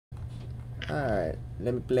Alright,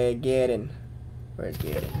 let me play Garen. Where's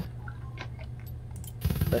Garen?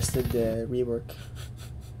 Busted the rework.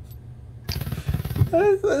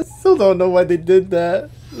 I still don't know why they did that.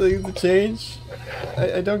 Like the change.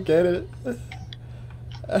 I don't get it.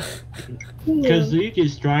 Because League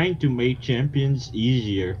is trying to make champions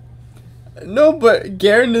easier. No, but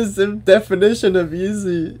Garen is the definition of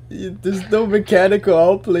easy. There's no mechanical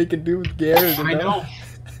outplay you can do with Garen. I know.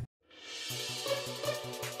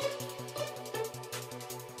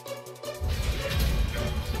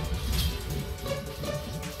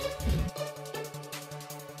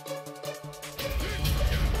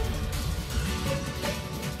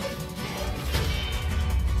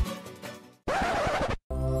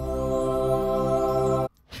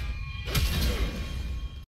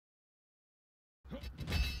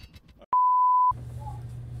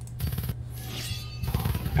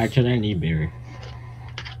 Actually, I need berry.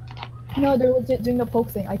 No, they're legit doing the poke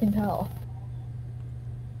thing, I can tell.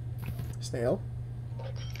 Snail?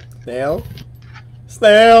 Snail?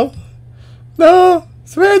 Snail! No!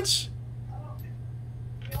 Switch!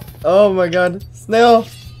 Oh my god. Snail!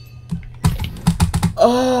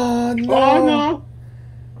 Oh no! Oh no!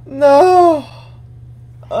 No!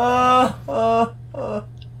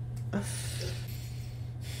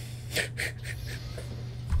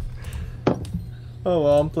 Oh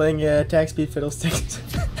well, I'm playing attack speed fiddlesticks.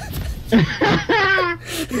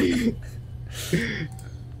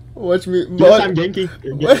 Watch me. Yes, I'm ganking.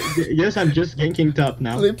 Yes, I'm just ganking top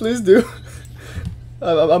now. Please do.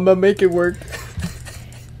 I'm gonna make it work.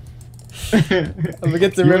 I'm gonna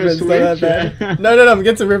get some ribbons. Not that bad. No, I'm gonna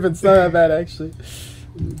get some ribbons. Not that bad actually.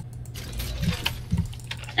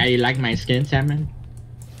 Yeah, you like my skin, Salmon?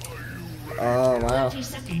 Oh wow.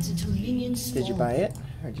 Did you buy it?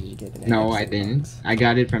 Or did you get it? No, I didn't. I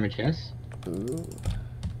got it from a chest. Ooh.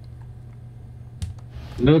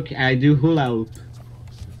 Look, I do hula hoop.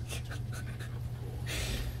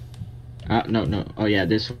 No. Oh yeah,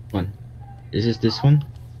 this one. Is this one?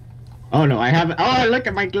 Oh no, I have. Oh, look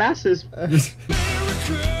at my glasses.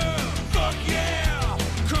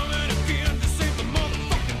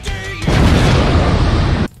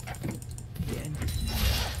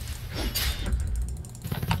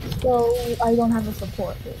 So I don't have a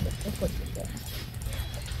support.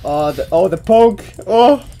 Oh the poke.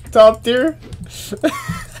 Oh, top tier.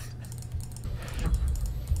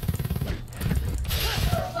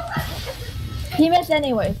 He missed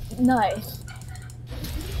anyway. Nice.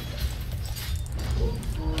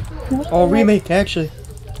 Oh, remake actually.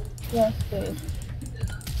 Yes, please.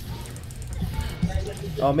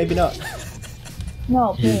 Oh, maybe not.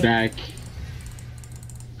 No, He's please. back.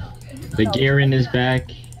 The Garen is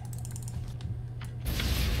back.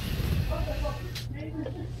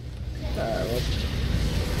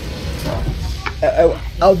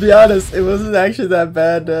 I'll be honest, it wasn't actually that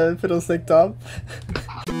bad, fiddlestick top.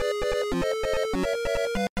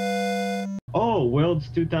 Oh, Worlds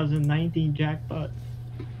 2019 jackpot.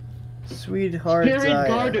 Sweetheart Spirit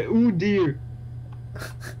Guard, oh dear.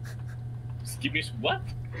 Excuse me, what?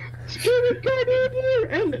 Spirit Guard, oh dear.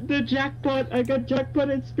 And the jackpot, I got jackpot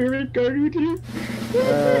and Spirit Guard, oh dear.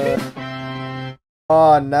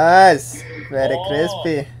 Oh, nice. Very Oh.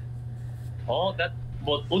 crispy. Oh, that.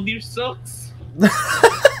 But oh dear sucks.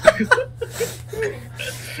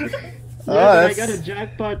 Oh, Yeah, I got a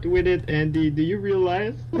jackpot with it, Andy. Do you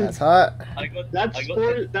realize? That's hot.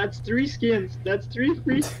 That's 3 skins. That's 3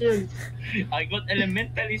 free skins. I got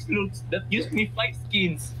elementalist looks that gives me 5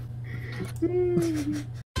 skins.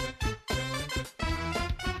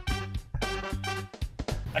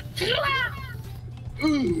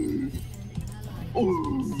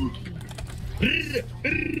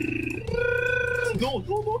 No.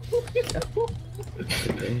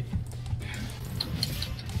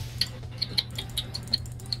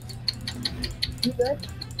 You good?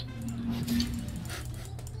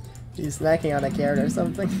 He's snacking on a carrot or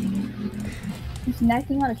something. He's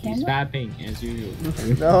snacking on a He's camera? fapping as usual.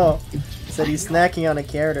 No. He said he's snacking on a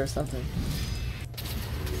carrot or something.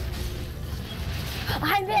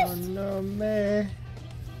 I Oh missed! no, man.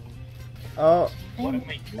 Oh. What am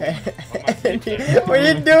I doing? What are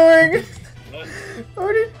you doing? What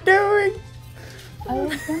are you doing? I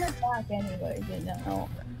was gonna back anyway, didn't know.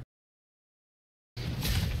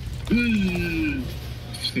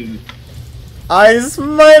 I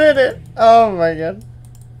smited it! Oh my god.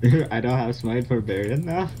 I don't have smite for Baron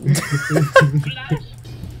now. Flash!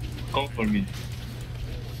 Come for me.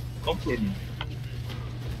 Come for me.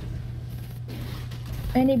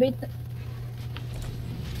 Any bait?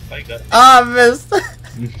 I got. Ah, missed!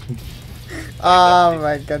 Oh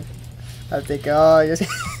my god. I'll take. Oh, yes.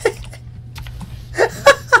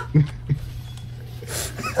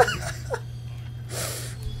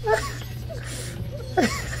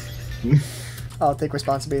 I'll take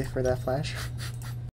responsibility for that flash.